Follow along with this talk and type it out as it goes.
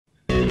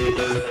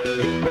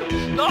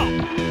Ladies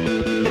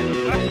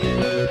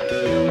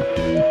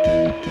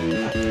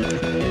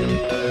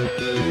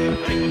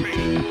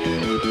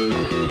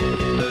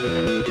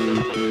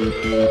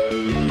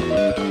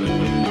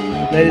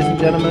and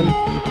gentlemen,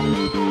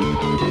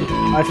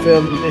 I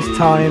feel in this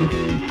time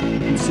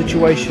and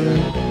situation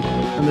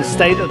and the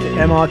state of the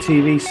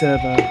MRTV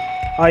server,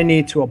 I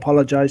need to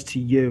apologize to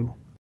you.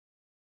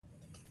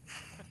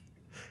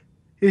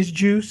 His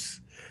juice,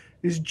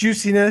 his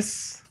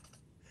juiciness,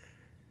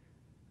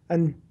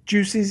 and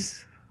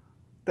juices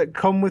that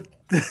come with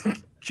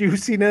the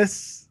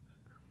juiciness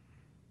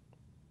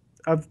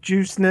of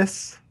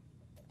juiceness.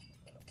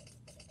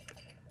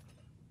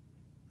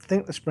 I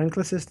think the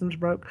sprinkler system's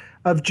broke.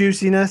 Of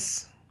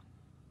juiciness.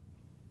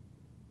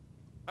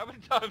 How many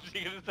times are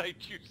you going to say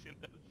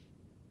juiciness?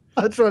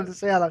 I just wanted to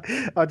see how long.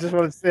 I just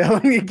wanted to see how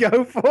long you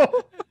go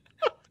for.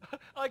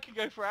 I can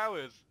go for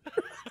hours.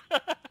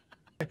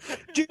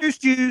 Juice,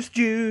 juice,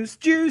 juice,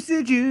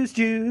 juicy juice,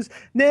 juice.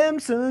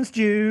 Nemsun's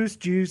juice,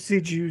 juicy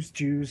juice,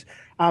 juice.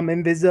 I'm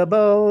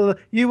invisible,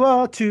 you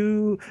are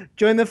too.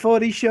 Join the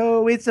Fordie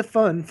show, it's a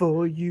fun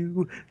for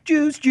you.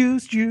 Juice,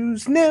 juice,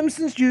 juice,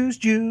 Nemsun's juice,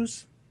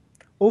 juice.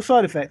 All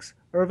side effects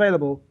are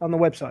available on the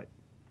website.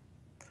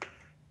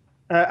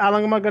 How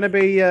long am I going to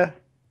be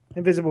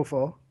invisible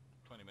for?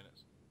 20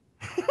 minutes.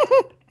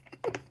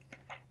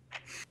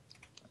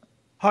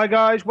 Hi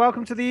guys,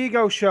 welcome to the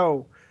Ego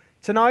Show.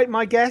 Tonight,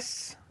 my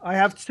guests, I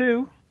have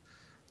two,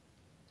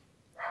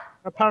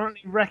 apparently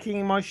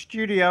wrecking my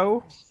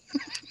studio.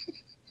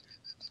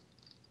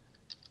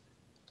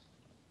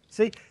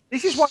 See,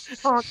 this is what you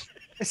can't.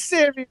 A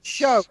serious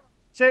show.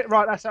 See,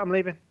 right, that's it. I'm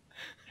leaving.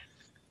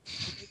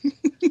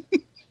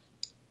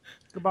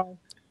 Goodbye.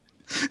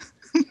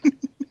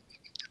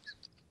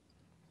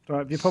 Right,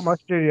 have you put my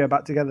studio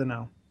back together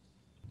now?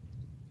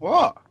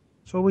 What?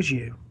 It's always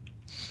you.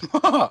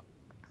 What?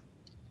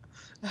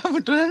 I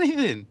haven't done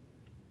anything.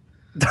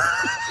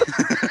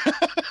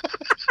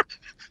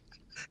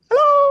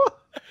 Hello.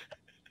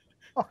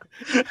 Oh.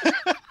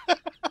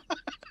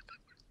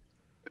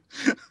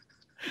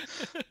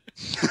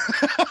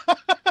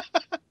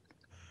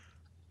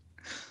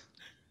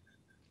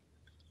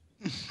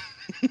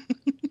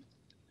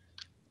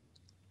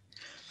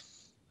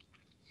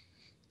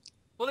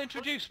 Well,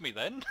 introduce me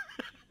then.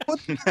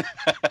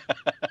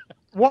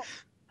 What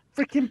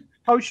freaking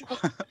potion?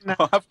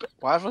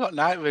 Why have I got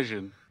night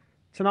vision?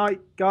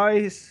 Tonight,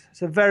 guys,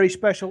 it's a very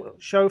special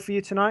show for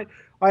you tonight.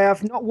 I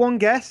have not one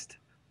guest,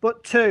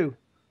 but two.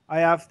 I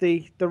have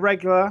the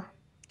regular,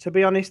 to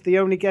be honest, the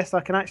only guest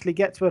I can actually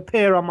get to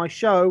appear on my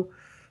show,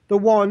 the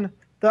one,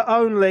 the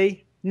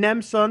only,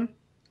 Nemsun.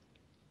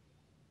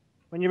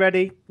 When you're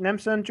ready,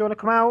 Nemsun, do you want to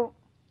come out?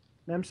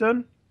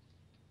 Nemsun?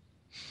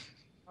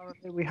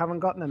 Apparently we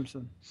haven't got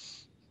Nemsun.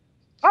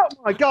 Oh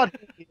my God,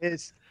 here he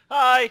is.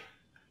 Hi.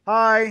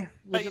 Hi.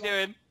 How you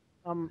doing?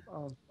 Oh,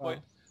 What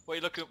are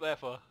you looking up there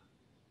for?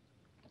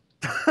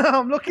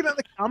 I'm looking at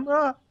the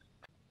camera.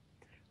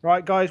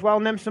 Right, guys.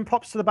 Well, Nemsun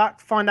pops to the back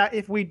to find out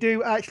if we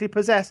do actually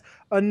possess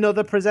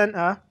another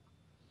presenter.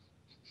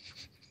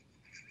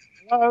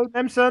 Hello,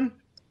 Nemsun.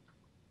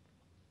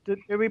 Do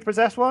we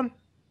possess one?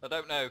 I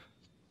don't know.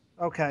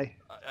 Okay.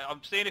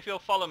 I'm seeing if you'll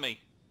follow me.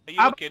 Are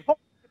you looking?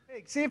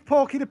 See if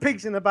Porky the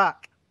Pig's in the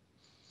back.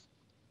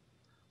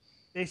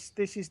 This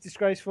is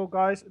disgraceful,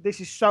 guys.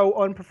 This is so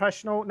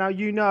unprofessional. Now,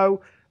 you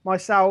know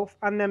myself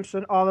and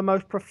Nemsun are the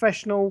most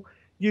professional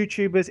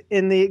YouTubers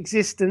in the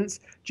existence.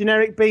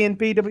 Generic B and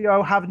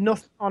BWO have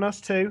nothing on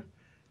us too.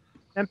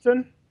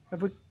 Nemsun,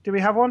 do we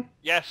have one?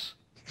 Yes.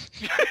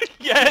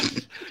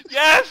 Yes.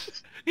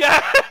 Yes.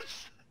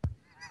 Yes.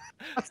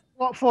 That's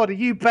what Fordie,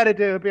 you better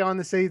do it behind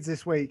the scenes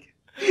this week.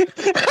 I'm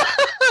just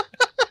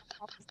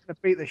gonna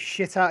beat the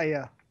shit out of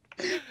you.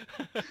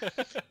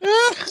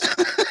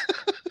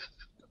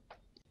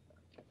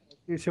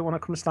 You two want to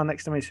come stand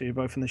next to me so you're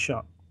both in the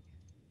shot?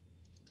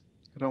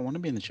 I don't want to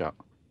be in the shot.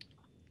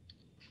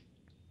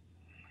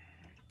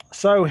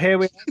 So here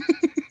we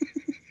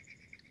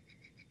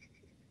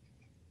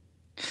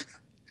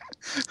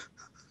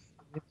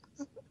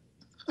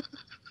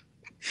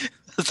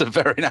That's a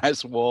very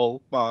nice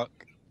wall,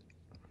 Mark.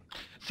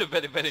 It's a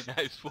very, very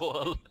nice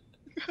wall.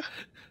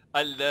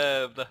 I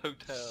love the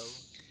hotel.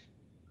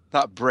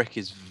 That brick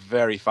is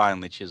very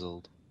finely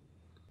chiselled.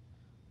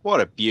 What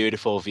a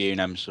beautiful view,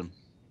 Nemsun.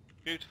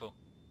 Beautiful.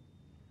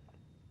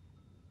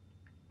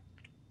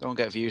 Don't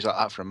get views like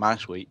that from my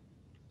suite.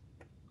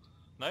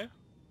 No?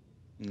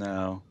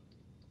 No.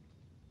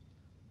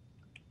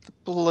 The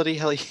bloody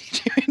hell are you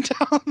doing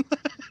down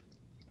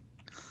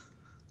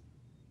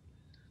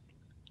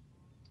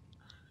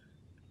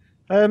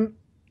there?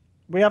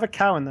 We have a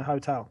cow in the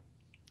hotel.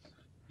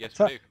 Yes,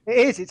 So we do. it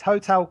is. It's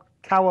Hotel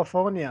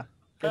California.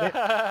 Get it?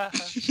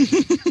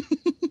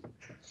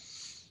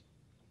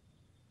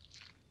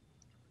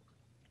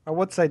 I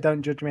would say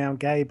don't judge me, I'm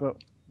gay, but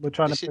we're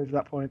trying to prove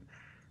that point.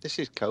 This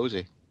is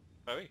cosy.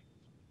 Very.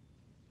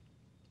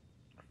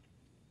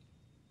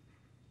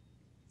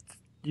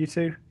 You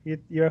two,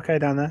 you're okay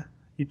down there?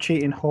 You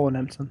cheating whore,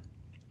 Nemsun.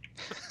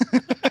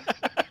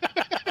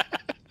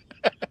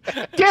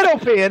 Get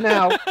up here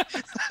now.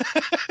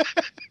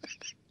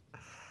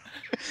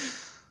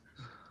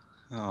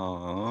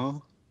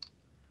 Oh.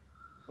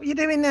 What are you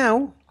doing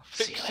now?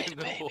 Fixing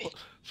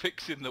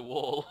the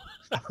wall.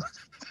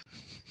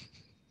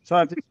 So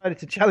I've decided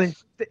to challenge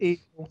the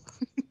evil.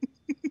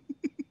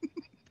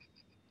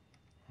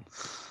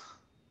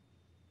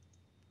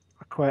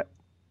 I quit.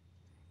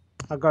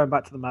 I'm going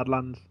back to the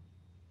Madlands.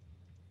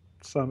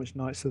 So much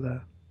nicer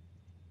there.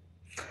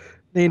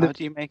 How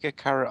do you make a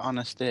carrot on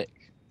a stick?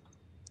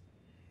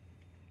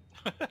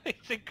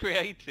 It's a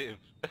creative.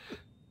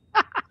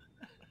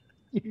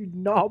 You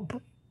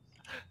knob.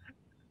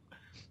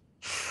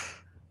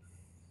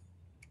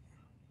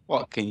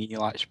 What, can you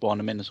like spawn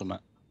them in or something?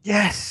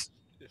 Yes.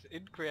 It's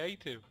in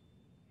creative.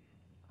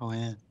 Oh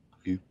yeah.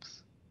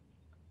 Oops.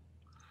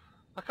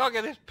 I can't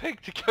get this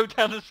pig to go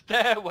down the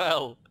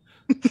stairwell.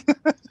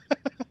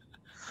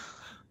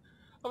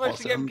 I'm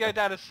actually getting him to go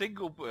down a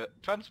single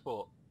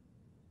transport.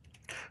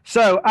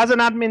 So, as an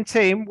admin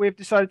team, we've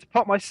decided to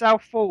put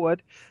myself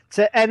forward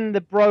to end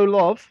the bro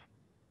love,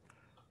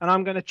 and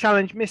I'm going to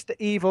challenge Mr.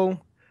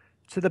 Evil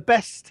to the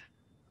best.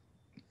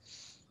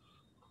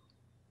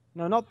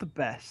 No, not the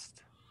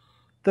best.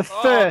 The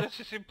first.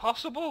 This is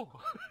impossible.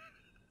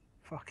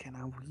 Fucking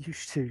hell, you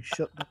two,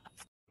 shut the.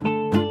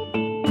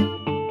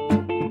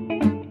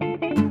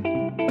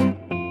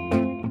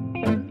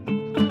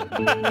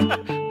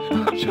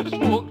 I've just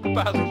walked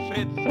past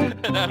Fitz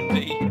and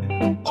Andy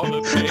on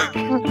a pig.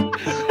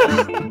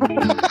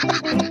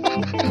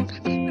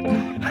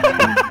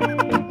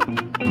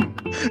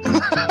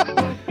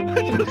 I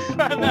just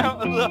ran out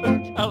of the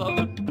hotel on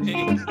a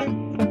pig.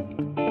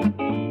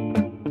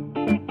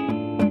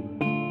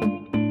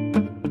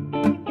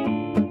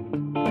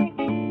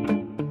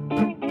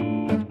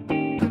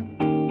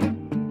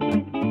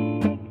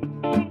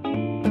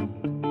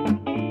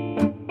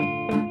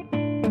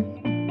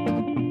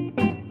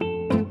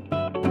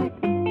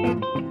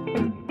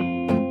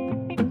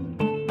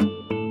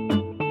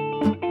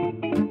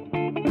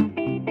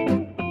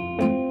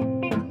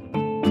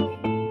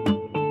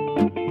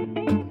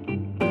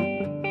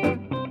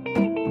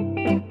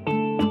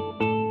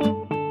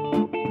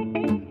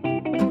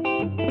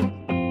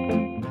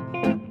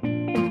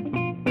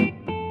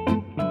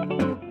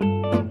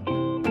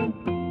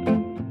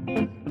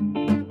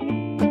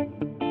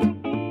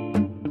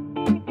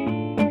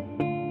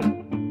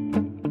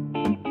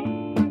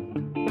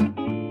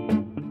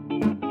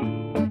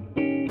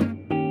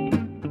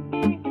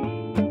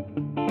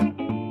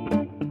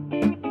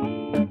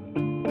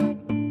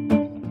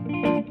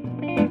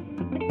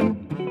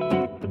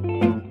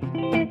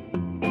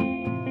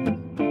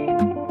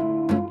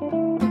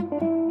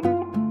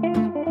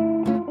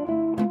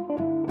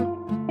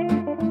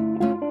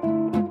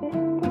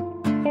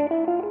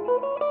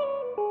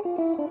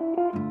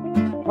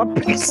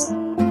 Pigs.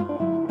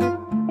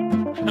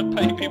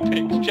 Baby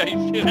pigs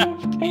chasing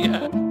after you.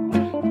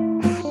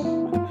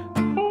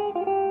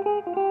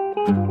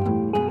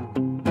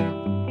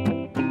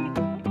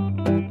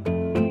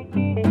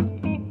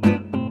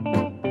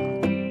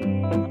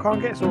 I can't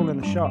get us all in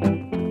the shot.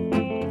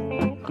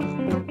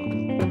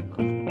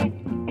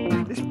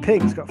 This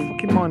pig's got a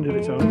fucking mind of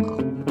its own.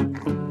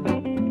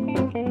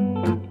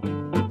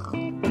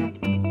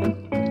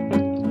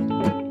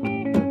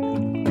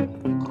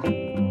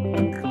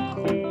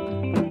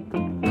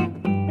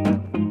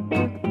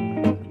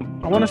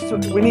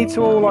 We need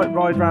to all like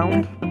ride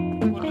round.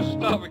 We'll just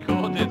start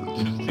recording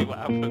to see what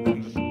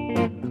happens.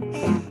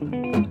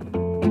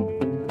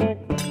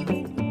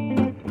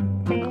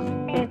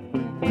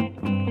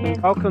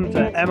 Welcome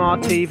to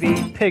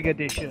MRTV Pig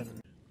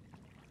Edition.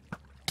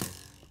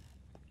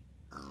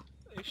 Are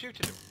you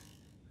shooting him?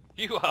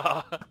 You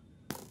are.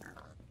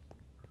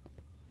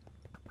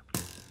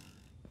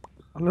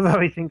 I love how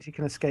he thinks he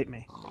can escape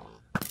me.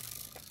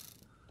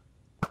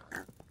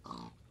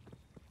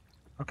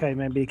 Okay,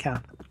 maybe he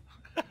can.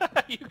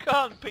 You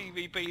can't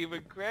PvP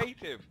even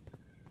creative.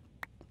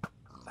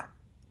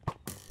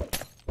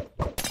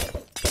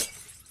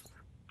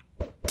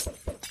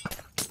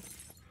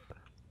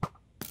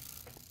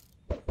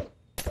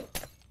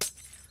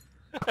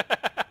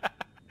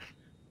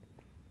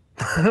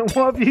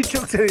 What have you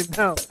chucked at him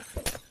now?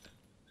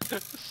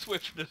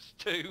 Swiftness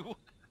 2.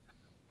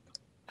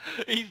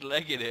 He's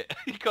legging it.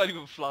 He can't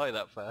even fly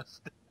that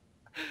fast.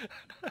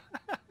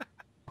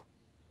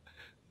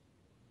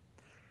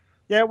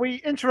 Yeah, we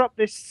interrupt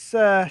this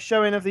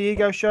showing of the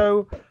Ego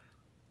Show.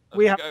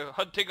 We go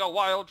hunting a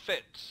wild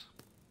Fitz.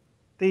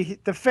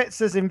 The Fitz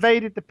has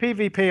invaded the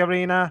PvP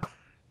arena,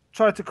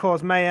 tried to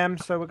cause mayhem,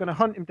 so we're going to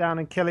hunt him down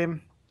and kill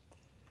him.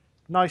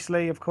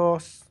 Nicely, of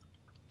course.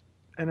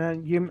 And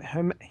then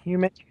humane.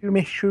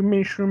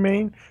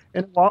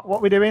 And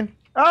what we doing?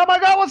 Oh my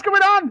God, what's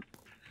going on?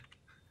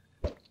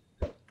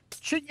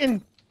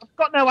 Cheating. I've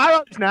got no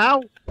arrows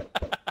now.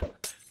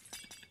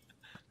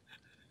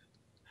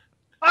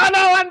 Oh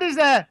no, Andy's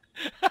there!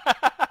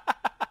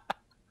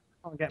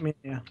 Can't get me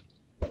in here.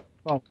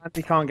 Well,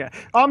 Andy can't get.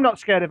 I'm not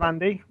scared of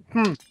Andy.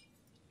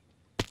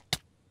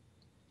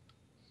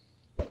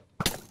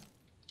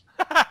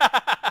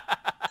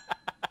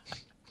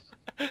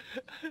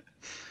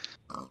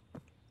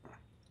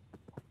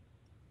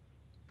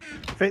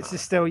 Fitz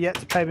is still yet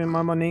to pay me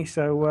my money,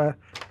 so we're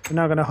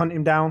now going to hunt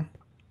him down.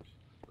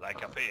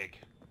 Like a pig.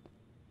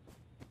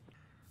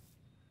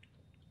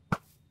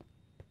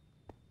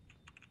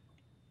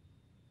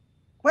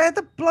 Where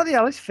the bloody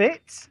hell is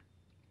Fitz?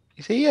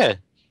 Is he here?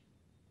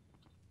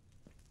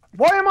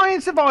 Why am I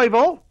in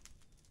survival?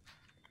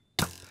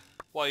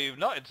 Why are you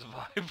not in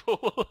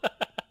survival?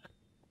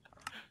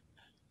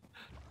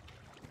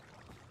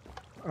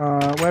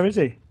 Where is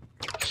he?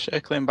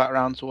 Circling back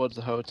round towards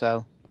the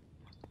hotel.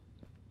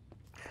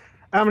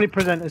 How many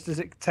presenters does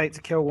it take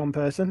to kill one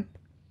person?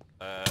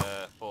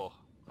 4.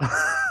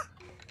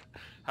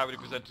 How many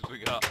presenters we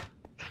got?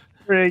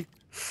 3.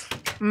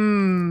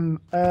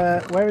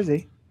 Where is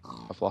he?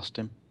 I've lost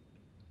him.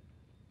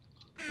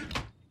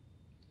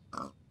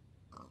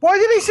 Why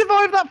did he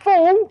survive that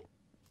fall?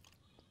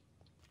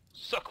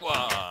 Suck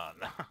one!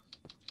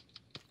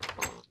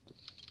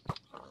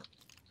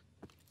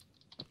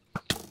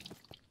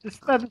 Does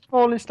feather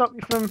falling stop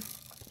you from...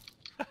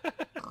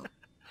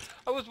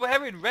 I was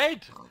wearing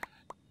red!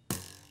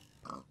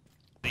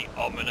 The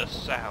ominous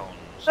sounds.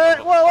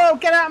 Whoa,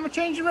 get out of my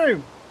changing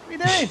room. What are you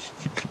doing?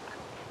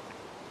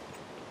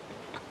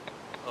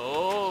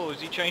 Oh, is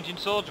he changing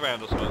swords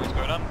around or something? What's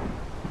going on?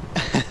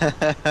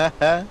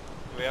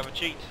 Do we have a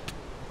cheat?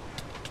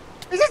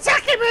 He's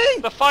attacking me!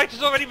 The fight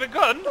has already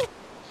begun!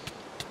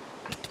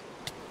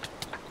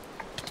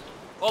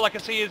 All I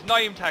can see is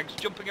name tags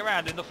jumping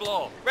around in the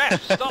floor.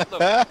 Ref, stop them!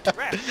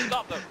 Ref,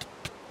 stop them!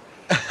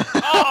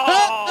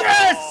 Oh!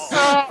 Yes!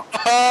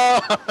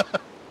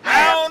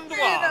 Round 1!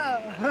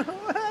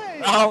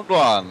 Round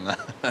 1!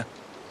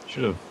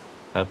 Should have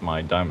had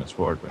my diamond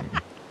sword with me.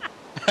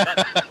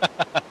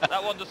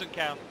 That one doesn't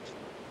count.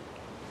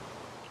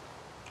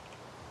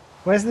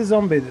 Where's the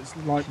zombie that's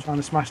like trying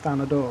to smash down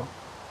the door?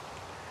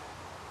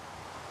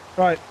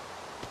 Right.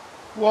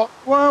 What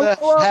Whoa, the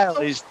whoa, hell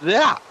whoa. is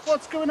that?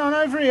 What's going on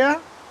over here?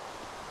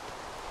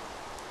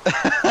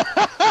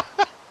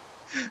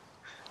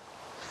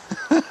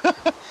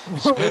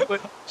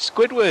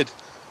 Squidward.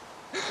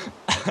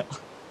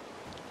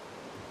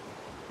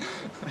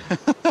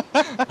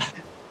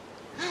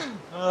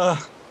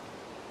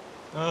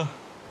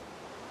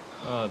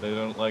 They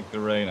don't like the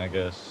rain, I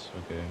guess.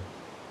 Okay.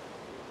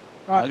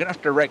 Right. I'm gonna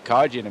have to red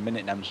card you in a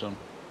minute, Nemsun.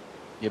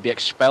 You'll be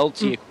expelled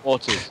to your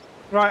quarters.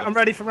 Right, I'm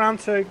ready for round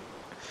 2.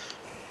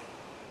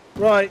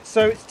 Right,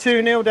 so it's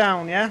 2-0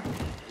 down, yeah?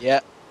 Yeah.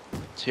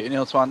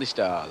 2-0 to Andy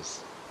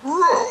Stars.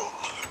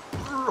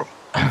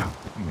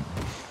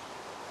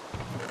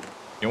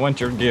 You want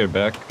your gear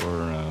back,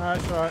 or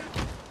That's right.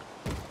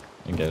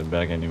 you get it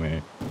back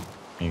anyway?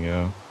 Here you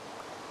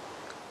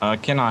go.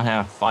 Can I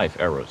have 5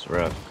 arrows,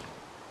 ref?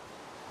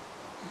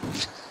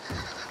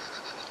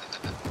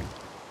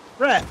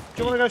 Ref,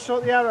 do you want to go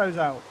sort the arrows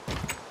out?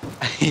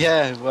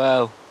 Yeah,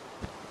 well.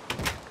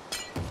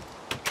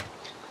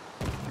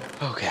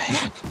 Okay.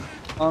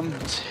 1,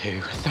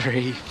 2,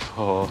 3,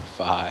 4,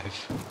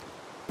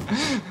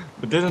 5.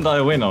 But didn't I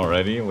win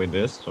already with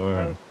this,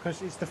 or?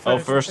 Because it's the first. Oh,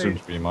 first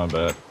seems to be my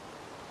bad.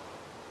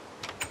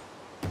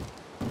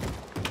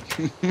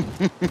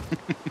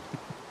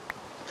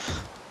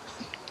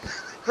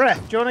 Ref,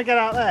 do you want to get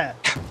out there?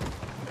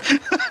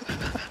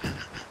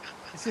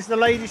 This is the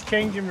ladies'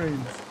 changing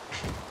rooms.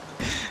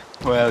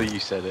 Well, you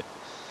said it.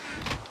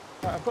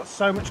 Right, I've got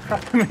so much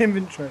crap in my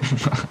inventory.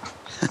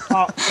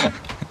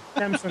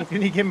 Nemsun,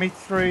 can you give me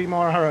 3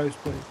 more arrows,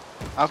 please?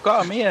 I've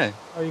got him here.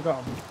 Oh, you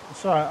got them.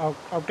 It's alright,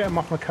 I'll get them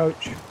off my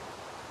coach.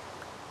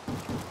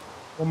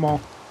 1 more.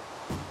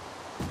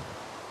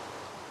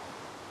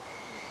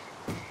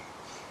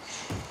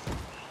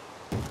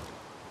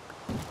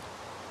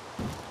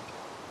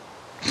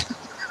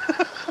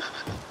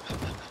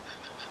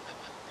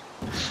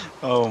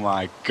 Oh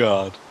my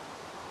god.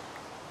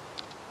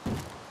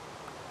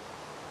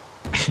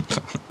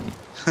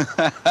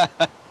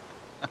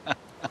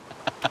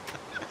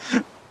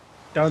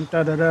 Dum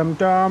dum dum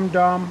dum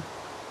dum.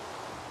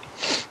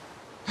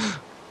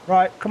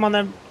 Right, come on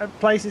then,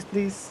 places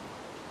please.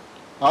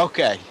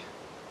 Okay.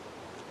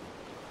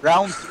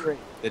 Round 3,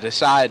 the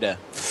decider.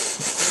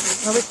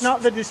 No, it's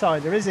not the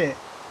decider, is it?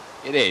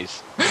 It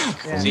is.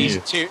 Yeah. Because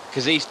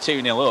he's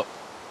 2-0 up.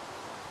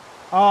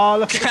 Oh,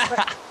 look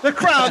at the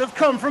crowd have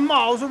come from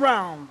miles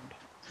around.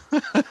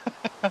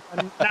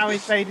 And now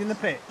he's fading the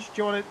pitch. Do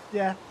you want to,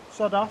 yeah,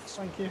 sod off,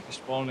 thank you.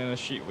 Spawn in a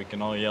sheep, we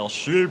can all yell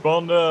sheep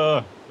on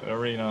the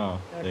arena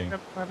Yeah, thing. can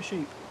I have a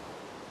sheep.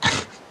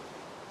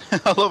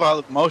 I love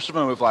how most of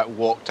them have like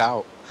walked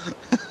out.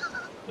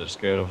 They're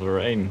scared of the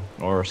rain,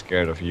 or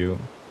scared of you.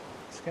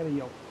 Scared of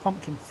your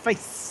pumpkin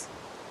face.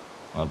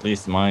 Well, at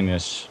least mine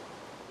is.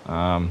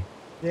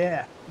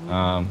 Yeah.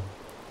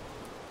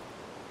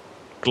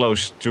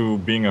 Close to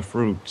being a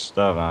fruit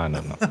stuff. I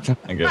don't know.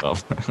 I give up.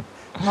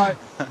 Right.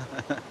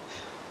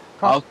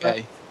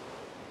 Okay.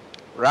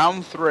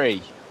 Round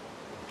 3.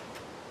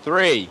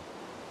 3,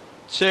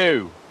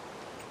 2,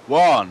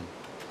 1,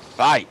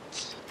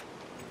 fight.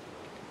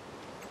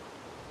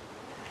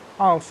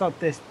 Oh, sod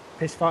this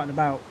piss fighting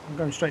about. I'm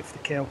going straight for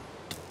the kill.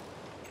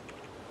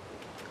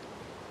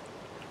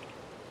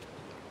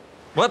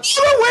 What?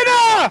 The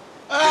winner!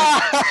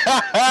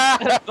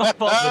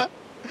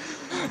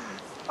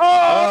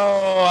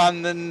 Oh,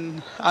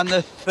 and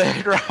the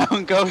third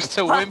round goes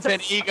to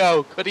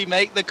WimpingEgo. Could he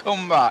make the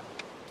comeback?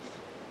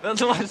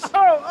 That was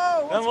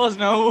Oh, that was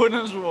no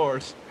wooden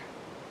sword.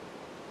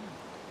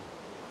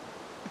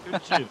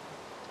 Good shit.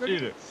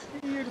 Cheater.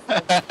 beautiful.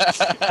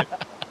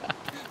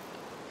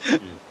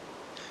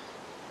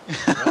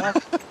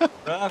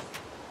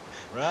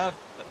 Ref,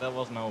 that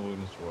was no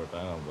wooden sword.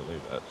 I don't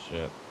believe that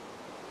shit.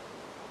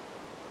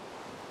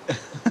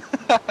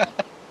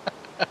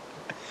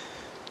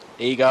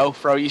 Ego,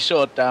 throw your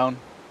sword down.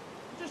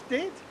 Just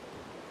did.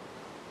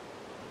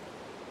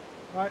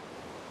 Right,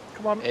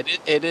 come on.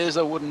 It is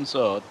a wooden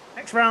sword.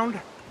 Next round.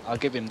 I'll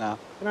give him that.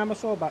 Can I have my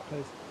sword back,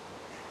 please?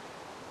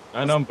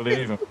 I don't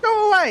believe him.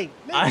 Go away.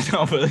 I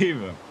don't believe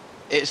him.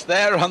 It's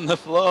there on the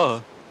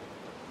floor.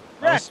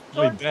 I was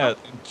really dead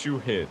in 2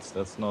 hits.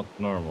 That's not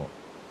normal.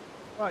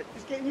 Right,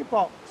 just get in your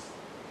box.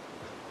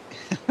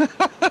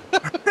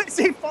 Is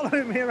he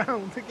following me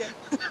around again?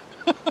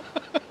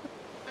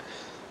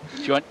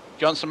 Do you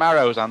want some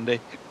arrows, Andy?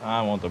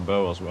 I want a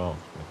bow as well.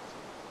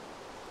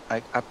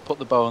 I put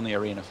the bow on the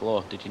arena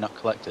floor. Did you not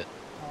collect it?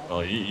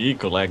 Well, he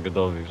collected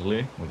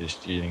obviously with his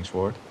cheating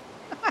sword.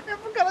 I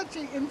haven't got a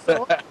cheating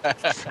sword. I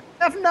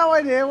have no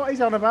idea what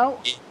he's on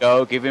about.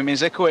 Ego, give him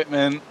his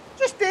equipment.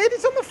 Just did.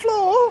 It's on the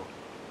floor.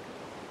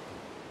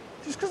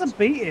 Just because I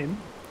beat him.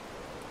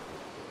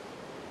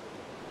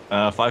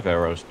 5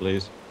 arrows,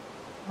 please.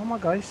 Oh my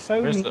god, he's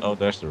so Where's neat. the, oh,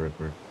 there's the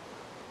Ripper.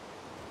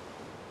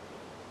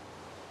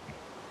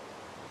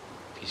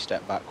 If you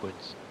step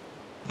backwards.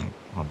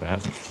 Not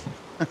bad.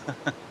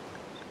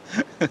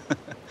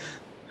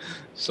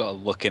 Sort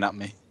of looking at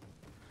me.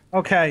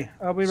 Okay,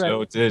 are we ready?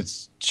 So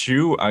it's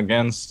 2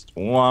 against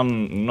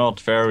 1. Not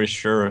very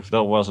sure if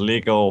that was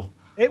legal.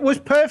 It was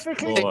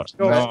perfectly Or,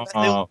 legal.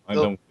 no, I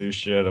don't do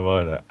shit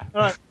about that.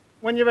 Alright,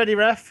 when you're ready,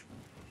 ref.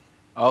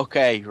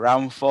 Okay,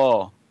 round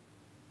 4.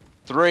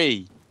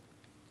 3,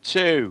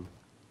 2,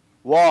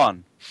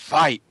 1,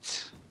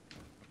 fight!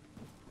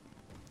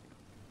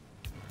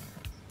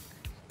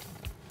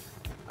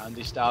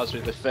 Andy starts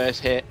with the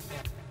first hit.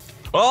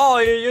 Oh,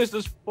 you used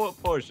this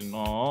potion.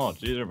 Oh,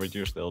 Jesus, but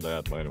you're still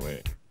dead, by the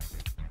way.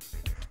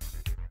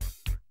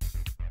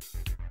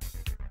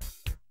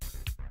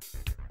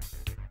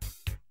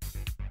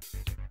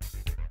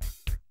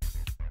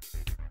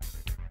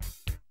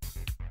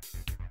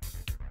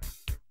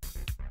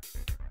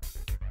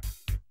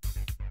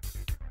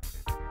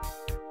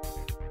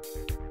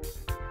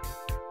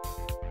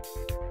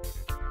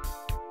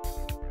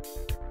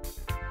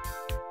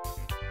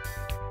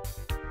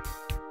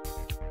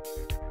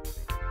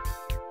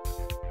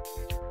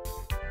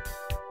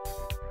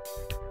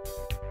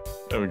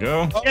 There we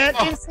go. Yeah,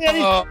 didn't see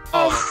any.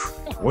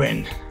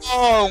 Win.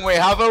 Oh, we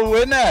have a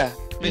winner! Yeah.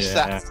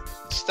 Mr.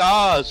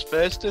 Stars,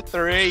 first to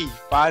 3.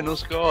 Final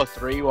score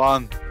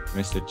 3-1.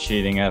 Mr.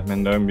 Cheating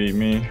Admin, don't beat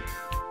me.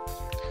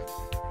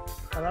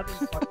 Oh, that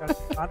didn't quite go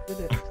bad, did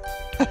it?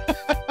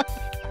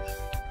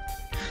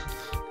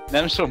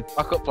 Nemsun,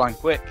 back up plan,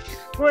 quick.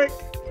 Quick!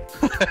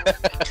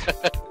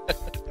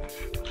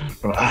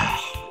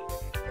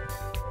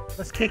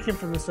 Let's kick him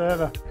from the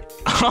server.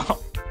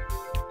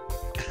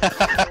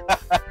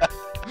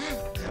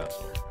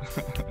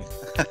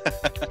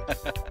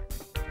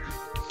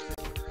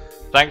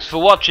 Thanks for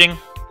watching.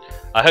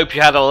 I hope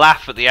you had a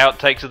laugh at the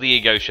outtakes of the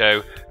Ego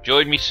Show.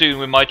 Join me soon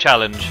with my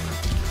challenge.